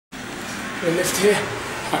The lift here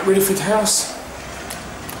at Ridderford House.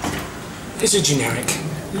 It's a generic.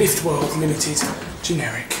 Lift World Limited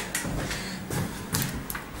generic.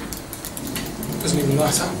 Doesn't even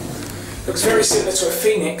light up. Looks very similar to a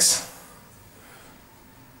Phoenix.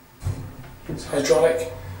 It's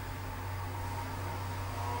hydraulic.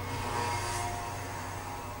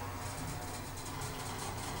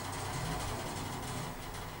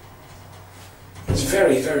 It's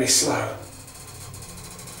very, very slow.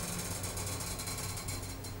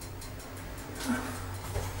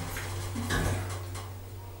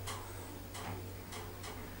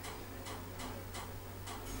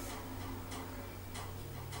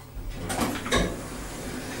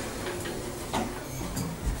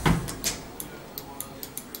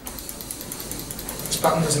 This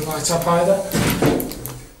button doesn't light up either.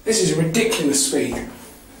 This is a ridiculous speed.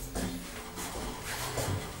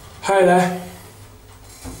 Hi there.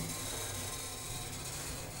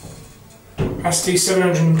 Capacity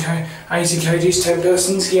 780 kgs, 10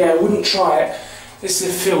 persons. Yeah, I wouldn't try it. This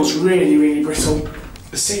lift feels really, really brittle.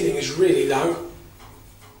 The ceiling is really low.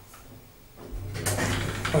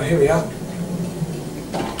 Oh, here we are.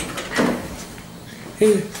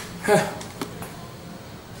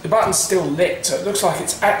 The button's still lit, so it looks like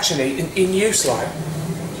it's actually an in-use light.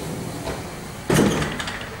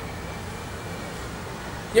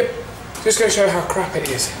 Yep, just going to show how crap it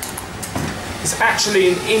is. It's actually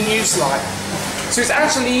an in-use light. So it's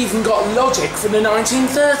actually even got logic from the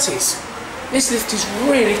 1930s. This lift is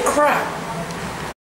really crap.